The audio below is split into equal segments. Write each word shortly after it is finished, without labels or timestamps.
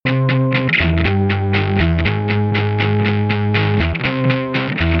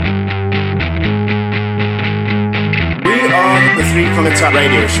the Tap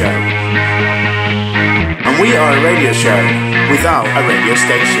radio show. And we are a radio show without a radio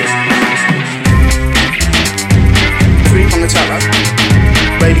station. Three on the Tap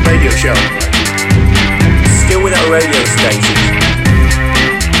radio show. Still without a radio station.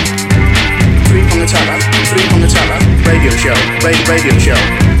 Three on the Tap radio show.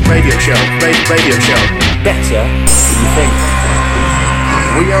 Radio show. Better than you think.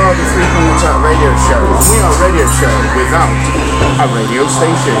 We are the Three on the Tap radio show. We are a radio show without a radio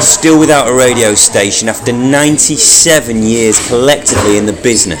station. Still without a radio station after 97 years collectively in the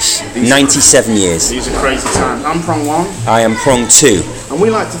business. 97 years. These are crazy times. I'm prong one. I am prong two. And we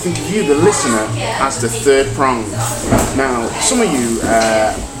like to think of you, the listener, as the third prong. Now, some of you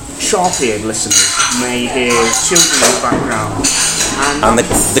sharp-eared listeners may hear children in the background. And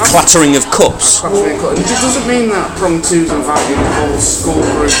the clattering of cups. It just doesn't mean that prong two's invited the whole school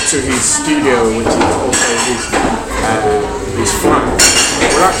group to his studio, which is also his flat.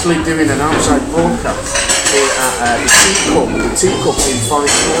 We're actually doing an outside broadcast here at the Teacup in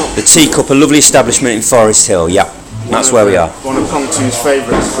Forest Hill. The Teacup, a lovely establishment in Forest Hill, yeah. That's where we are. One of Prong 2's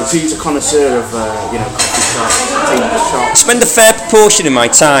favourites, because he's a connoisseur of coffee shops, tea shops. I spend a fair proportion of my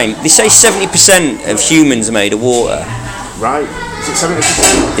time. They say 70% of humans are made of water. Right. Is it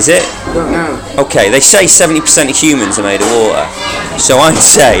 70%? Is it? I don't know. Okay, they say 70% of humans are made of water. So I'd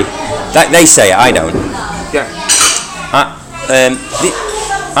say, that they say it, I don't. Yeah.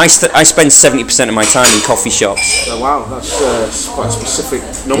 I spend 70% of my time in coffee shops. Oh, wow, that's quite a specific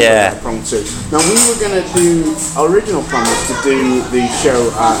number for Prong 2. Now, we were going to do, our original plan was to do the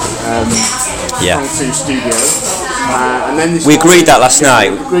show at Prong 2 Studio. And then we agreed that last night.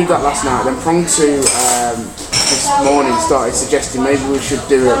 We agreed that last night. Then Prong 2 this morning started suggesting maybe we should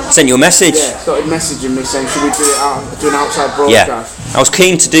do it. Sent you a message? Yeah, started messaging me saying, should we do an outside broadcast? Yeah, I was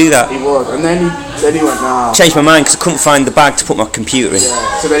keen to do that. He was, and then he went, nah. Changed my mind because I couldn't find the bag to put my computer in.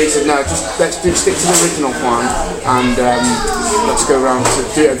 Yeah, so then he said, no, just stick to the original plan and let's go round to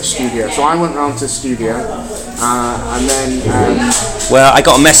do it at the studio. So I went round to the studio and then... well, I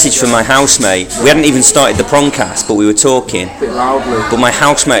got a message from my housemate. We hadn't even started the prongcast, but we were talking. A bit loudly. But my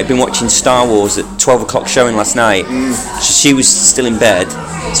housemate had been watching Star Wars at 12 o'clock showing last night. So she was still in bed.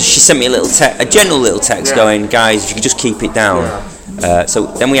 So she sent me a gentle little text going, guys, if you could just keep it down. So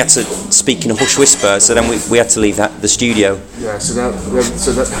then we had to speak in a hush whisper. So then we had to leave the studio. Yeah. So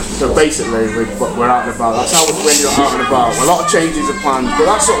basically we're out and about. That's how when you're out and about. A lot of changes are planned, but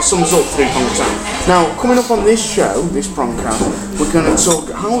that sort of sums up Three Prong Time. Now coming up on this show, this prongcast, we're going to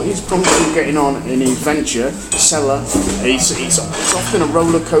talk how is Prong 2 getting on in his venture, Cellar. It's often a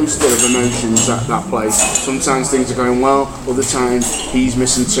roller coaster of emotions at that place. Sometimes things are going well, other times he's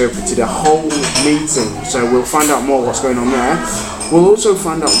misinterpreted a whole meeting. So we'll find out more what's going on there. We'll also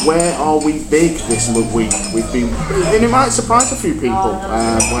find out where are we big this week. We've been, and it might surprise a few people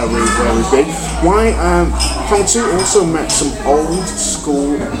where we're big. Why Prong 2 also met some old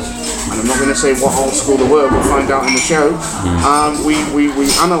school, and I'm not going to say what old school they were. We'll find out in the show. We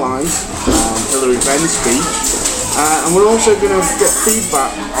analysed Hilary Benn's speech. And we're also going to get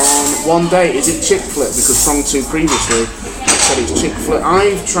feedback on one day. Is it chick flit? Because Prong 2 previously said it's chick flit.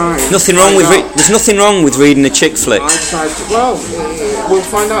 I've tried. There's nothing wrong with reading a chick flit. I've tried. We'll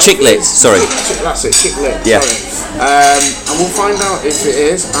find out. Chick lit. Sorry. That's it. Chick lit. Yeah. Sorry. And we'll find out if it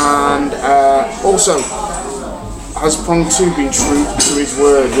is. And also, has Prong 2 been true to his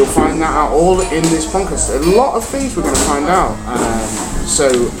word? We'll find that out all in this podcast. A lot of things we're going to find out.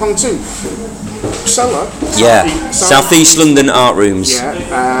 So Prong 2. Cellar. South East London Art Rooms.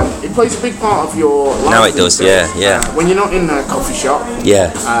 Yeah, it plays a big part of your life. Now it does, yeah. When you're not in a coffee shop,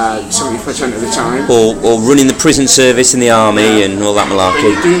 70% of the time. Or running the prison service in the army and all that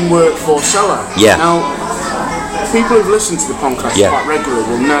malarkey. And you're doing work for Cellar. Yeah. Now, people who've listened to the podcast quite regularly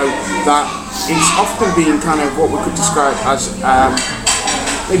will know that it's often been kind of what we could describe as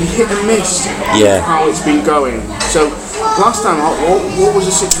maybe hit and miss how it's been going. So last time, what was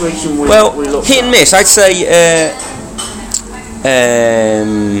the situation we looked hit and miss, I'd say,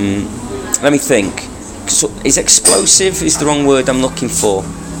 let me think. So, is explosive is the wrong word I'm looking for.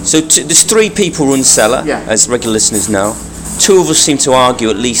 So there's three people run Cellar, as regular listeners know. Two of us seem to argue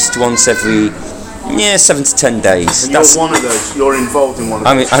at least once every 7 to 10 days. And you're one of those. You're involved in one of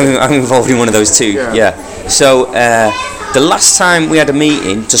those. I'm involved in one of those too. Yeah. So the last time we had a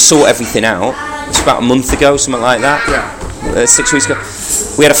meeting to sort everything out, it's about a month ago, something like that. 6 weeks ago.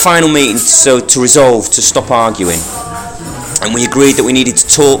 We had a final meeting to resolve to stop arguing, and we agreed that we needed to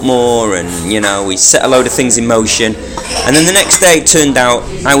talk more, and we set a load of things in motion. And then the next day it turned out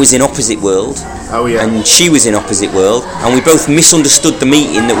I was in opposite world. And she was in opposite world, and we both misunderstood the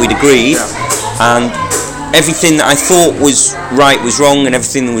meeting that we'd agreed, and everything that I thought was right was wrong, and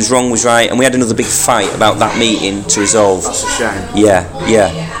everything that was wrong was right, and we had another big fight about that meeting to resolve. That's a shame. Yeah.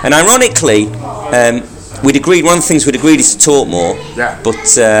 And ironically, we'd agreed. One of the things we'd agreed is to talk more. Yeah. But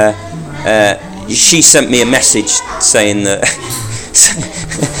she sent me a message saying that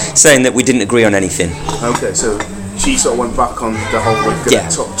saying that we didn't agree on anything. Okay, so she sort of went back on the whole we're going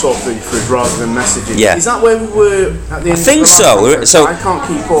to talk through rather than messaging. Yeah. Is that where we were at the end? I think so. So I can't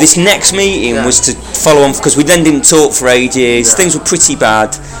keep up. This next meeting was to follow on because we then didn't talk for ages. Yeah. Things were pretty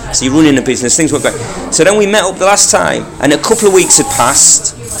bad. So you're running a business. Things weren't great. So then we met up the last time, and a couple of weeks had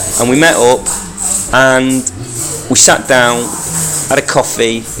passed, and we met up, and we sat down, had a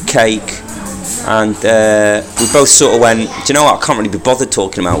coffee, a cake. And we both sort of went, do you know what, I can't really be bothered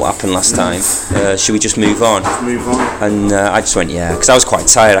talking about what happened last time. Should we just move on? And I just went, yeah, because I was quite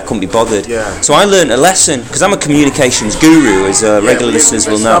tired, I couldn't be bothered. Yeah. So I learned a lesson, because I'm a communications guru, as regular listeners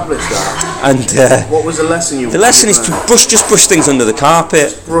will know. And what was the lesson you? The lesson is to just brush things under the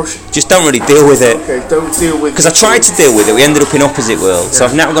carpet. Brush. Just don't really deal with it. Okay, don't deal with it. Because I tried to deal with it, we ended up in opposite worlds. So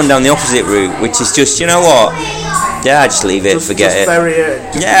I've now gone down the opposite route, which is just, you know what? Yeah, just leave it, forget it. Bury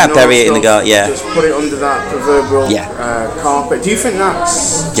it. Bury it in the garden. Yeah. Just put it under that proverbial carpet. Do you think that's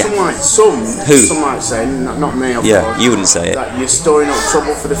some might say, not me, of course, you wouldn't say it, that you're storing up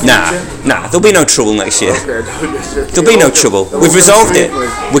trouble for the future? Nah, there'll be no trouble next year. Okay. There'll be no trouble. We've resolved it.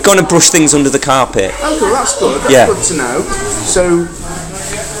 We're going to brush things under the carpet. Okay, that's good. That's good to know. So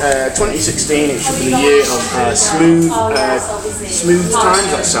 2016, it should be the year of smooth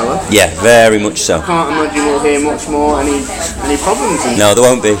times at Cellar. Yeah, very much so. I can't imagine we'll hear much more any problems. No, there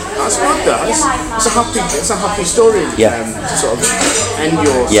won't be. That's good, though. It's a happy story. Yeah. To sort of end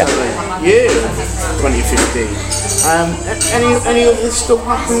your Cellar year of 2015. Any other stuff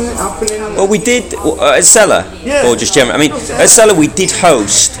happening? Well, we did at Cellar, or just generally. I mean, at Cellar we did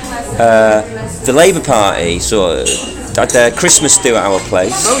host the Labour Party, so. Had their Christmas do at our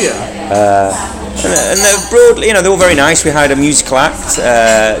place. Oh yeah. And they're broadly, they were very nice. We had a musical act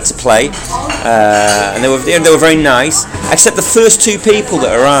to play, and they were very nice. Except the first two people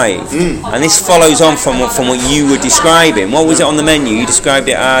that arrived, and this follows on from what you were describing. What was it on the menu? You described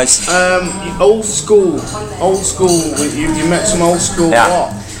it as old school. You met some old school.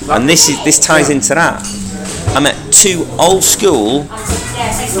 Yeah. And this ties into that. I met two old school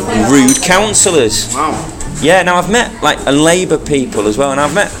rude councillors. Wow. Yeah, now I've met a Labour people as well, and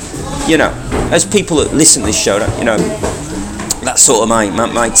I've met, as people that listen to this show, that's sort of my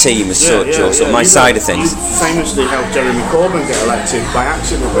team as such, or sort of my side of things. You famously helped Jeremy Corbyn get elected by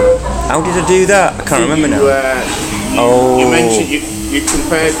accident. How did I do that? I can't remember now. You mentioned you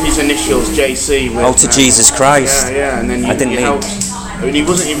compared his initials JC with. To Jesus Christ. Yeah, and then I didn't helped. I mean, he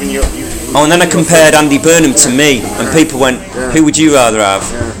wasn't even your. And then I compared Andy Burnham to me, and people went, "Who would you rather have?"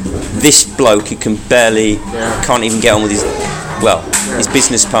 This bloke who can't even get on with his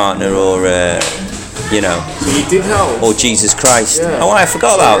business partner, or So you did help. or Jesus Christ. Yeah. Oh, I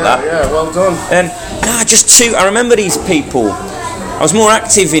forgot about that. Yeah, well done. Just two. I remember these people. I was more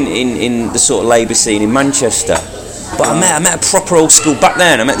active in the sort of Labour scene in Manchester, but I met a proper old school back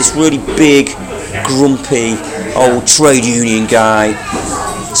then. I met this really big, grumpy old trade union guy.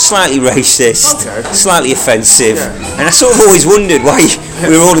 Slightly racist, slightly offensive, and I sort of always wondered why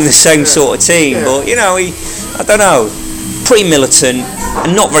we were all in the same sort of team. But I don't know, pretty militant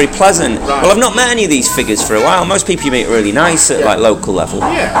and not very pleasant. Right. Well, I've not met any of these figures for a while. Most people you meet are really nice at local level.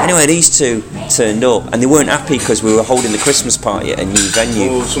 Yeah. Anyway, these two turned up, and they weren't happy because we were holding the Christmas party at a new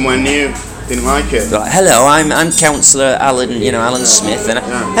venue. Oh, somewhere new. Didn't like it. Like, hello, I'm Councillor Alan, Alan Smith, and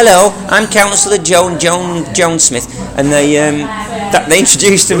hello, I'm Councillor Joan Smith, and they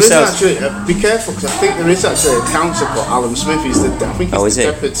introduced themselves. Be careful, because I think there is actually a councillor called Alan Smith. He's the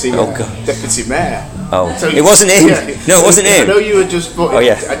deputy mayor. Oh, so it wasn't him. No, it wasn't him. I know you were just putting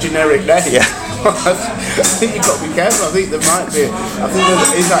a generic name. Yeah. I think you've got to be careful. I think there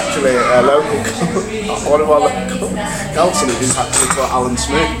is actually a local, one of our local councillors is actually called Alan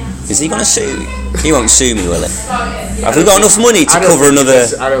Smith. Is he going to sue me? He won't sue me, will he? Have we got enough money to cover another?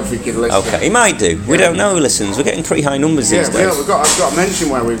 I don't think he'd listen. Okay, he might do. We don't know who listens. We're getting pretty high numbers these days. I've got to mention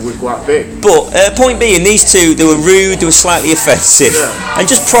where we're quite big. But point being, these two, they were rude, they were slightly offensive, and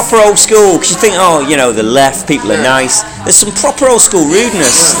just proper old school. Because you think, the left people are nice. There's some proper old school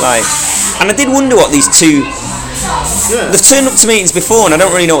rudeness, and I did wonder what these two. They've turned up to meetings before, and I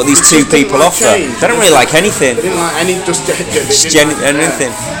don't really know what these two people offer. They don't really like anything. They didn't like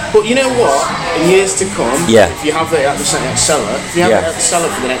anything. But you know what? In years to come, if you have it at the Cellar, for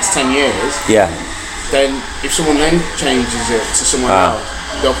the next 10 years, then if someone then changes it to someone else,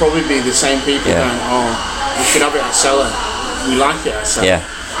 there'll probably be the same people going, we should have it at Cellar. We like it at Cellar. Yeah.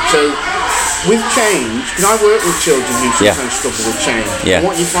 So with change, because I work with children who sometimes struggle with change. Yeah. And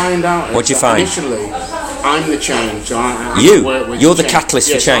what you find out what do is you find? initially, I'm the change. So you're the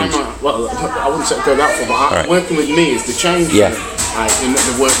catalyst for change. Well, I wouldn't say go that far, but working with me is the change. Yeah. In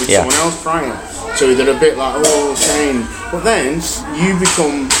the work with someone else prior. So they're a bit like, oh, change. But then you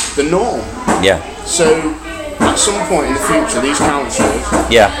become the norm. Yeah. So at some point in the future, these counsellors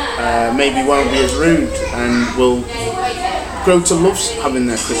maybe won't be as rude and will grow to love having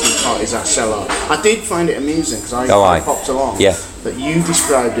their Christmas parties at Cellar. I did find it amusing because I popped along that you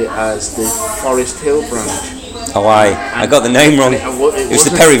described it as the Forest Hill branch. Oh, I got the name wrong. It was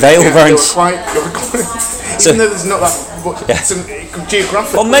the Perry Vale branch. Even though there's not that much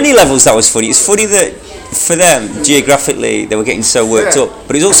geographically. On many levels that was funny. It's funny that for them, geographically, they were getting so worked up.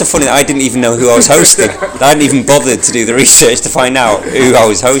 But it's also funny that I didn't even know who I was hosting. I hadn't even bothered to do the research to find out who I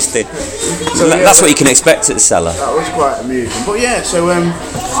was hosting. So that's what you can expect at the Cellar. That was quite amusing. But yeah,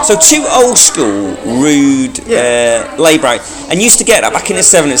 so two old school, rude Labourites. And used to get that back in the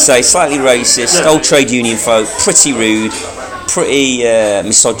 70s, say, slightly racist, old trade union folk, pretty rude, pretty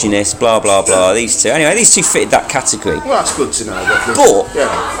misogynist, blah, blah, blah, these two. Anyway, these two fitted that category. Well, that's good to know. But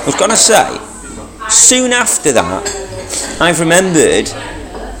I was going to say, soon after that, I've remembered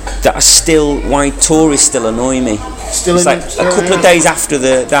that white Tories still annoy me. It's like a couple of days after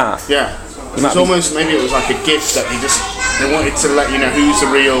that. Yeah. It's almost, maybe it was like a gift that they wanted to let you know who's the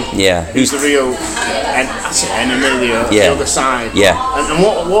real, who's the real enemy, the other side. Yeah. And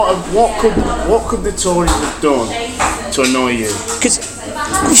what could the Tories have done to annoy you? Because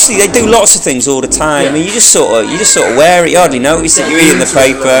obviously they do lots of things all the time. I mean, you just sort of wear it. You hardly notice it. You're reading the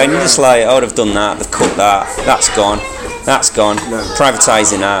paper and you're just like, oh, they've done that. They've cut that. That's gone. No.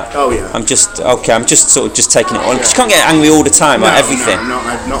 Privatising that. Oh yeah. I'm just sort of just taking it on. Because you can't get angry all the time about everything. No,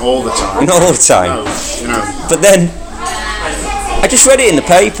 not all the time. Not all the time. No, But then I just read it in the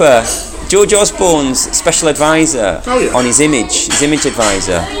paper. George Osborne's special advisor on his image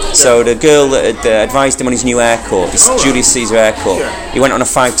advisor. Yeah. So the girl that had advised him on his new haircut, his Julius Caesar haircut, he went on a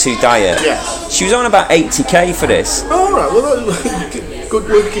 5-2 diet. Yeah. She was on about 80k for this. All right. Well, good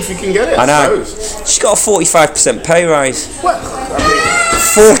work if you can get it. I know. She's got a 45% pay rise. Well, I mean,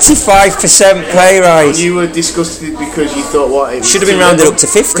 45% pay rise. And you were disgusted because you thought what it should have been rounded up to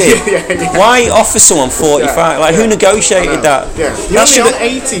 50. Why offer someone 45? Like who negotiated that? Yeah, you're only on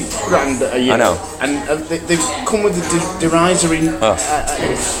 80 grand a year. I know. And they've come with the derisory.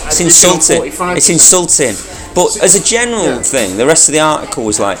 It's insulting. It's insulting. But as a general thing, the rest of the article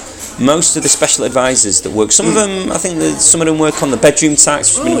was like, most of the special advisors that work, some of them, I think some of them work on the bedroom tax,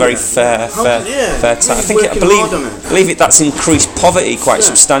 which has been a very fair tax. I believe that's increased poverty quite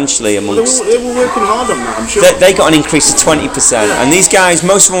substantially amongst. They were working hard on that, I'm sure. They got an increase of 20%, and these guys,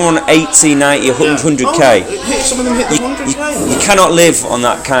 most of them are on 80, 90, 100k. Some of them hit the 100k. You cannot live on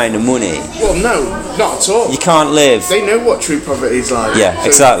that kind of money. Well, no, not at all. You can't live. They know what true poverty is like. Yeah, so,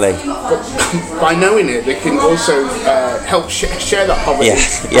 exactly. But by knowing it, they can also help share that poverty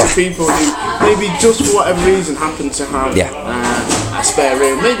to people who maybe just for whatever reason happen to have a spare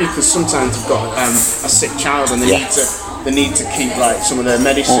room. Maybe because sometimes they've got a sick child and they need to keep like some of their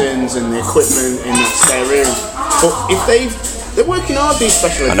medicines and the equipment in that spare room. But if they're working hard, these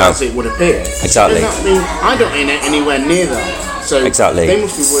special advisors, it would appear. Exactly. I don't mean anywhere near that. So exactly. They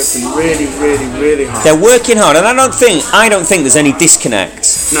must be working really, really, really hard. They're working hard, and I don't think there's any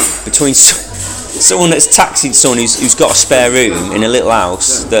disconnect between someone that's taxing someone who's got a spare room in a little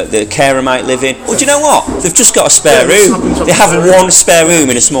house that the carer might live in. Well, do you know what? They've just got a spare room. They have one spare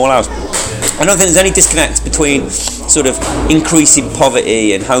room in a small house. I don't think there's any disconnect between sort of increasing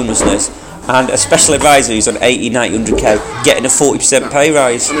poverty and homelessness and a special advisor who's on 80, 90, 100k getting a 40% pay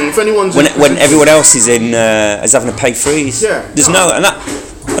rise. I mean, if anyone's when everyone else is having a pay freeze. There's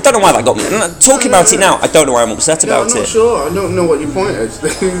I don't know why that got me. Talking about it now, I don't know why I'm upset about it. I'm not sure. I don't know what your point is.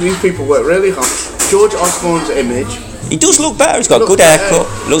 These people work really hard. George Osborne's image. He does look better. He's got a good haircut.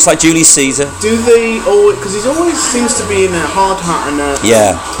 Looks like Julius Caesar. Do they always? Because he always seems to be in a hard hat and a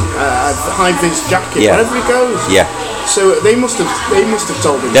high-vis jacket wherever he goes. Yeah. So they must have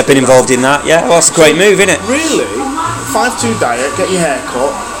told him. They've been involved in that. Yeah. Well, that's a great move, isn't it? Really, 5-2 diet. Get your hair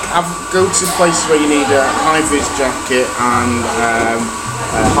cut. Go to places where you need a high-vis jacket and.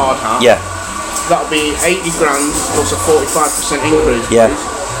 Hard hat. Yeah. That'll be 80 grand plus a 45% increase. Yeah.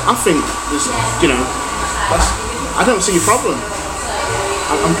 I think there's, I don't see a problem.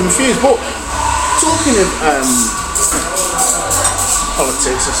 I'm confused. But talking of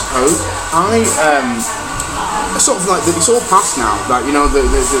politics, I suppose, sort of like it's all past now. Like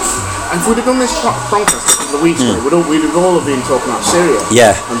if we'd have done this podcast a couple of weeks ago, we'd have all been talking about Syria.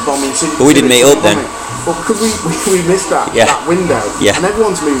 Yeah. And bombing Syria. But we didn't meet up then. But because we missed that window, and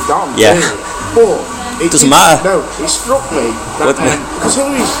everyone's moved on. Really. But it doesn't matter. No, it struck me that because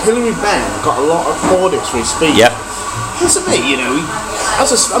Hilary Benn got a lot of plaudits for his speech. Yep. It's a bit, you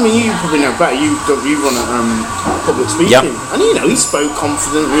probably know better. You run a public speaking, and he spoke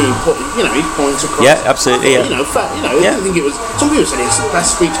confidently. He put his points across. Yeah, absolutely. I didn't think it was. Some people said it's the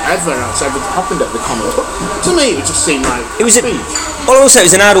best speech ever that's ever happened at the Commons, but to me it just seemed like it was a speech. Well, also it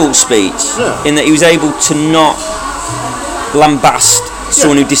was an adult speech in that he was able to not lambast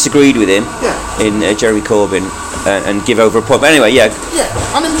someone who disagreed with him in Jeremy Corbyn and give over a point. But anyway,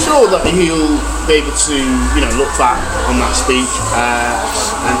 and I'm sure that he'll be able to look back on that speech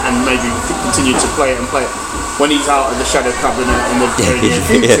and maybe continue to play it when he's out of the shadow cabinet in the very near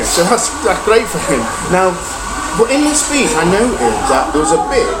future. So that's great for him. Now, but in the speech I noted that there was a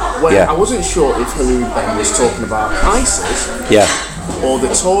bit where I wasn't sure if Hilary Benn was talking about ISIS or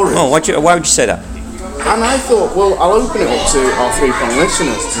the Tories. Oh, why would you say that? And I thought, well, I'll open it up to our three-prong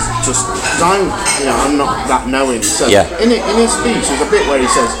listeners, just because I'm not that knowing. So in his speech, there's a bit where he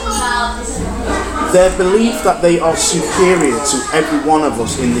says, their belief that they are superior to every one of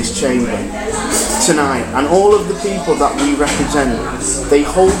us in this chamber tonight, and all of the people that we represent, they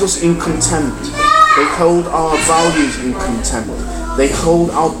hold us in contempt. They hold our values in contempt. They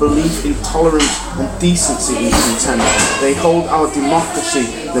hold our belief in tolerance and decency in contempt. They hold our democracy,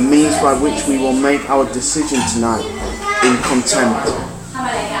 the means by which we will make our decision tonight, in contempt.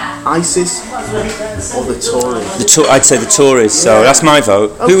 ISIS or the Tories? I'd say the Tories, so that's my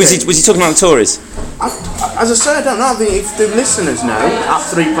vote. Okay. Who was he talking about the Tories? As I said, I don't know. I think if the listeners know, at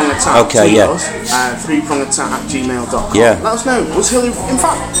 3-prong attack, tweet us, 3prongattack@gmail.com. Let us know. Was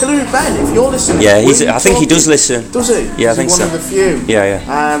Hilary Benn, if you're listening? Yeah, I think he does listen. Does he? Yeah, I think so. One of the few. Yeah.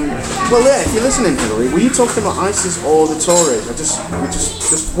 If you're listening, Hilary, were you talking about ISIS or the Tories?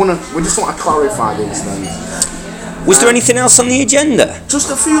 We just want to clarify these things. Was there anything else on the agenda?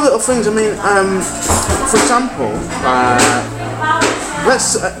 Just a few little things. I mean, for example,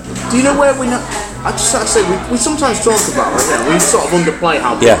 do you know where we know? I just have to say, we sometimes talk about it. We sort of underplay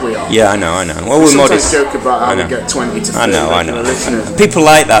how big we are. Yeah, I know. Well, we're modest. We joke about how we get 20 to 30 listeners. People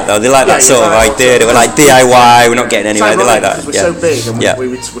like that, though. They like that sort of idea. They were like DIY. We're not getting anywhere. They like that. Because we're so big and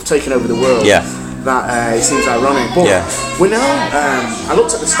we've taken over the world. Yeah. That it seems ironic, but we're now. I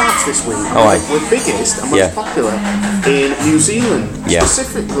looked at the stats this week. We're biggest and most popular in New Zealand,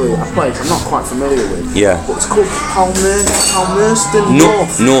 specifically a place I'm not quite familiar with. But it's called Palmerston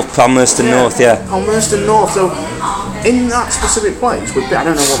North. Palmerston North. Palmerston North. So in that specific place, I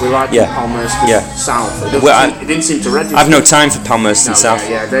don't know what we're like in Palmerston South. It didn't seem to register. I've no time for Palmerston South.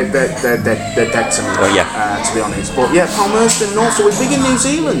 They're dead to me. To be honest. But Palmerston North. So we're big in New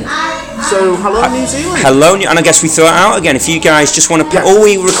Zealand. So hello, New Zealand. Hello, and I guess we throw it out again. If you guys just want to, all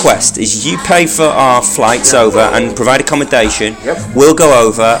we request is you pay for our flights over and provide accommodation. We'll go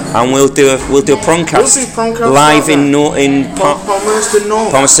over and we'll do a prongcast live in Palmerston North.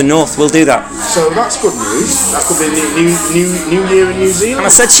 Palmerston North. We'll do that. So that's good news. That could be the new year in New Zealand. And I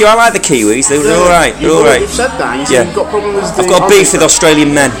said to you, I like the Kiwis. They're all right. They're all right. You've said that. You said you've got problems with I've got beef with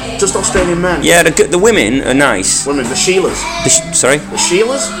Australian men. Just Australian men. Yeah, the women are nice. Women, the Sheilas. Sorry. The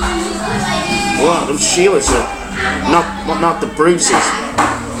Sheilas. Well, the Sheilas are not the Bruces.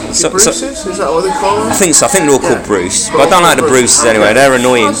 Bruces? Is that what they call them? I think so. I think they're all called Bruce. But I don't like the Bruces anyway. They're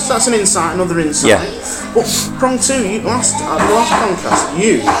annoying. That's another insight. But prong 2, last prongcast,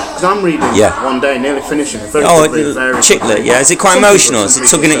 because I'm reading one day, nearly finishing it. Chicklet, Is it quite emotional? Is it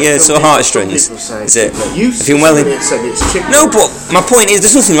tugging at your sort of heartstrings? Is it? If you're well No, but my point is,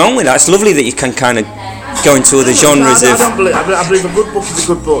 there's nothing wrong with that. It's lovely that you can kind of go into other genres of. I believe a good book is a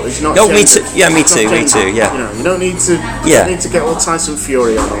good book. It's not. Me too. Yeah, me too. You don't need to get all Tyson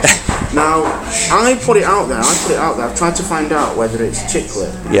Fury on it. Now, I put it out there. I've tried to find out whether it's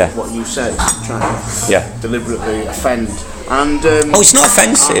chicklet. What you said. Trying to deliberately offend. And it's not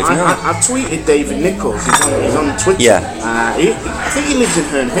offensive. No. I've tweeted David Nichols. He's on Twitter. I think he lives in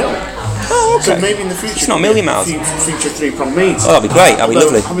Herne Hill. Oh, okay. So maybe in the future, it's not a million miles. Future 3-prong meets. Oh, that'd be great. That'd be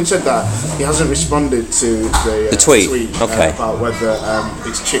lovely. Having said that, he hasn't responded to the tweet. About whether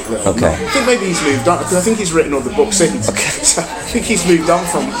it's chicklet. Okay. I think maybe he's moved on. Because I think he's written other books since. Okay. So I think he's moved on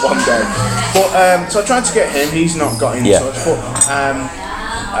from one day. But so I tried to get him. He's not got in touch. But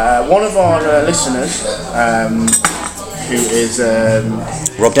one of our listeners. Who is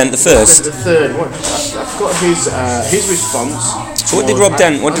Rob Dent the First? I've got his response. So what did Rob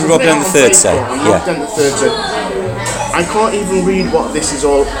Dent the Third say? Rob Dent the Third said, "I can't even read what this is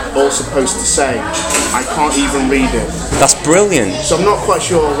all supposed to say. I can't even read it." That's brilliant. So I'm not quite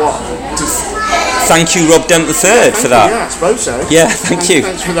sure what to thank you, Rob Dent III, for that. Yeah, I suppose so. Yeah, thank you.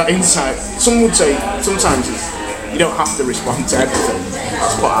 Thanks for that insight. Some would say sometimes you don't have to respond to everything.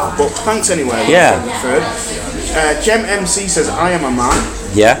 That's put out. But thanks anyway. Yeah. Gem MC says, I am a man.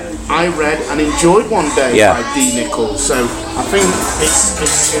 Yeah. I read and enjoyed One Day by D. Nichols. So I think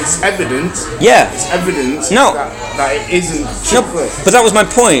it's evident. Yeah. It's evident that it isn't chocolate. No, but that was my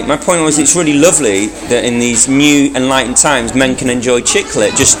point. My point was it's really lovely that in these new enlightened times men can enjoy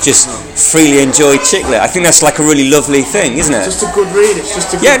chicklet. Just freely enjoy chicklet. I think that's like a really lovely thing, isn't it? Just a good read. It's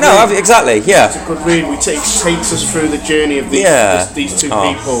just a good read. Exactly. Yeah. It's a good read. It takes us through the journey of these two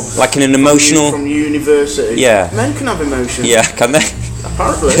people. Like in an emotional from university. Yeah. Men can have emotions. Yeah, can they?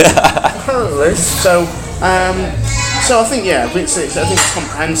 Apparently. Apparently. So I think I think it's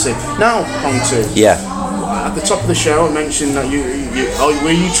comprehensive. Now prong 2. Yeah. At the top of the show, I mentioned that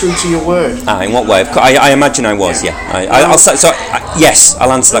were you true to your word? In what way? I imagine I was. Yeah. Yes,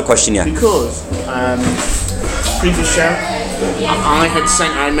 I'll answer that question. Yeah. Because previous show,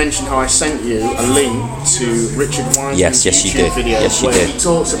 I mentioned how I sent you a link to Richard Wiseman's YouTube video where he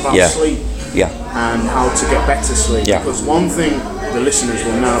talks about sleep and how to get better sleep. Yeah. Because one thing the listeners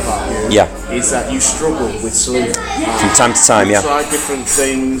will know about you is that you struggle with sleep. From time to time, you try different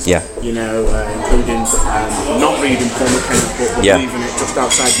things, including not reading Paul McKenna's book, but leaving it just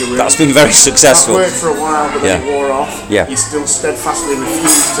outside your room. That's been very successful. That worked for a while, but then it wore off. Yeah. You still steadfastly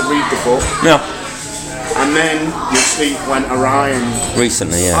refused to read the book. No. And then your sleep went awry. And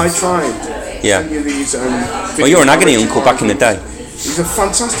recently, I tried. Yeah. Send you these, well, you're an agony uncle back in the day. He's a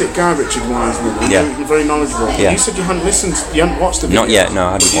fantastic guy, Richard Wiseman. He's very knowledgeable. Yeah. You said you hadn't watched the video. Not yet, no,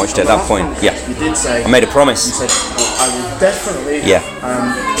 I hadn't watched it at that point. Yeah. You did say. I made a promise. You said, I will definitely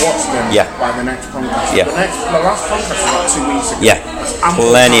watch them by the next podcast. Yeah. The last podcast was about 2 weeks ago. Yeah.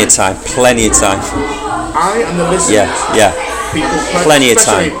 Plenty of time. I and the listeners, people plenty of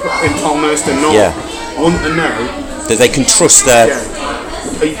time. In Paul Merston want to know that they can trust their.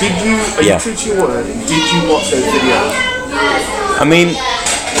 Are you true to your word? Did you watch those videos? I mean,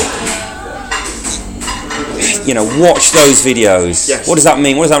 watch those videos. Yes. What does that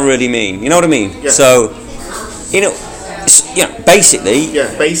mean? What does that really mean? You know what I mean? Yes. So, basically,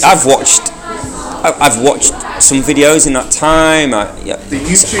 I've watched some videos in that time. The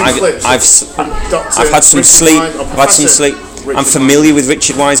YouTube clips. I've had some sleep. I'm familiar with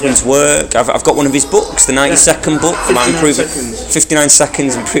Richard Wiseman's work. I've got one of his books, the 90-second book about improving 59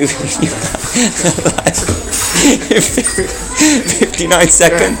 seconds improving 59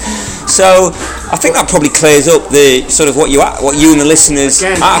 seconds. So I think that probably clears up the sort of what you and the listeners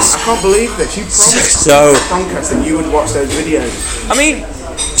ask. I can't believe this. You promised podcast that you would watch those videos. I mean,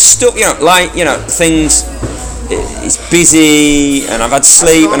 stuff, things. It's busy, and I've had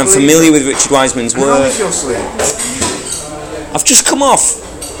sleep, and I'm familiar with Richard Wiseman's work. How is your sleep? I've just come off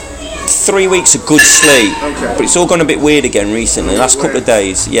 3 weeks of good sleep, but it's all gone a bit weird again recently. Last couple of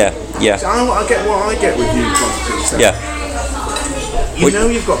days, So I get what I get with you, Constance.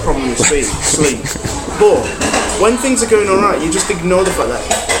 You've got a problem with sleep, but when things are going alright, you just ignore the fact that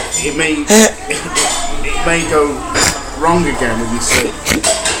it may go wrong again with your sleep.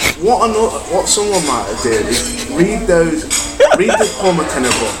 What someone might have did is read the Paul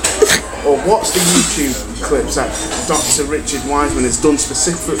McKenna book. Or watch the YouTube clips that Dr. Richard Wiseman has done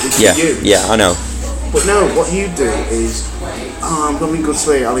specifically for you. Yeah, I know. But no, what you do is, I'm having good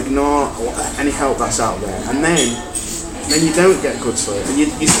sleep, I'll ignore any help that's out there. And then you don't get good sleep. And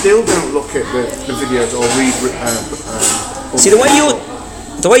you still don't look at the videos or read... See,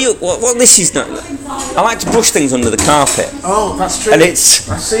 what this is not... I like to brush things under the carpet. Oh, that's true. And it's...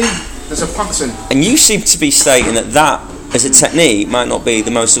 I see, there's a pattern. And you seem to be stating that as a technique might not be the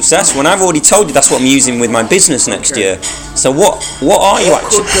most successful, and I've already told you that's what I'm using with my business next year. So what are you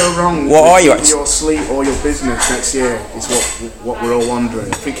actually? What could go wrong with your sleep or your business next year is what we're all wondering.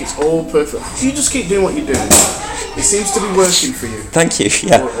 I think it's all perfect. So you just keep doing what you're doing. It seems to be working for you. Thank you.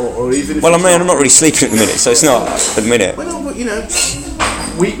 Yeah. Or even if I'm not really sleeping at the minute, so it's not at the minute. Well, no,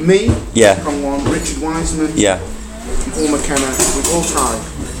 but Prong 1, Richard Wiseman, Paul McKenna, we've all tried.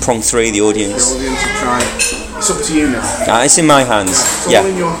 Prong 3, the audience. The audience have tried. It's up to you now. It's in my hands. It's all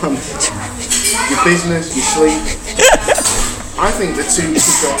in your hands. Your business, your sleep. I think the two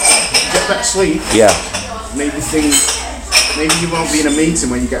get better sleep. Yeah. Maybe you won't be in a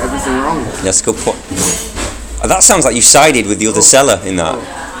meeting where you get everything wrong. That's a good point. That sounds like you sided with the other seller in that.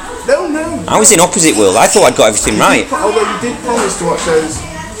 No. I was in opposite world. I thought I'd got everything right. Although you did promise to watch those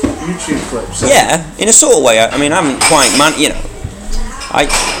YouTube clips. So. Yeah, in a sort of way. I mean, I haven't quite I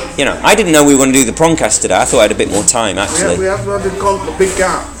didn't know we were going to do the prongcast today. I thought I had a bit more time, actually. We have had a big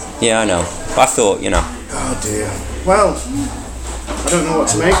gap. Yeah, I know. But I thought, Oh dear. Well, I don't know what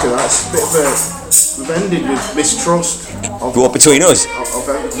to make of that. It's a bit of we've ended with mistrust. What, between us?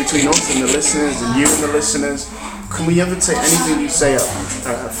 Between us and the listeners, and you and the listeners. Can we ever take anything you say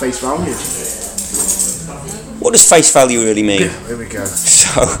at face value? What does face value really mean? Yeah, there we go.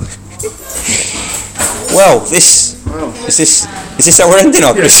 So, well, is this how we're ending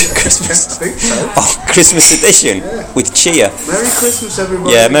our Christmas? I think so. Oh, Christmas edition with cheer. Merry Christmas,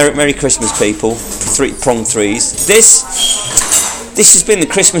 everybody. Yeah, Merry Christmas, people. Prong threes. This has been the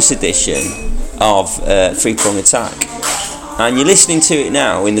Christmas edition of Three Prong Attack, and you're listening to it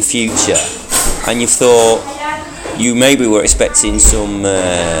now in the future, and you thought you maybe were expecting some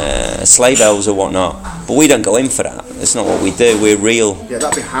sleigh bells or whatnot, but we don't go in for that. That's not what we do. We're real. Yeah,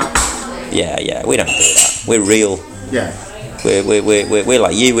 that'd be hats. Yeah, we don't do that. We're real. Yeah. We're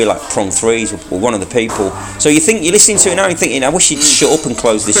like you. We're like Prong Threes. We're one of the people. So you're listening to it now and thinking, I wish he'd shut up and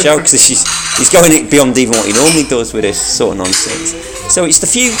close the show, because he's going beyond even what he normally does with this sort of nonsense. So it's the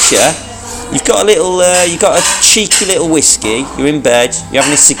future. You've got you've got a cheeky little whiskey. You're in bed. You're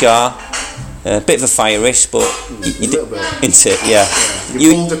having a cigar. A bit of a fire risk, but you into it. Yeah.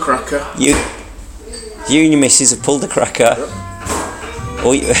 You pulled a cracker. You and your missus have pulled a cracker. Yep.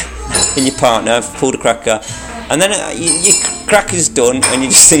 Or you and your partner have pulled a cracker. And then your cracker's done, and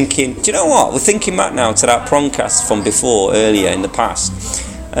you're just thinking, do you know what? We're thinking back now to that prongcast from before, earlier in the past.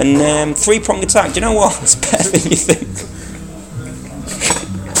 And Three Prong Attack, do you know what? It's better than you think.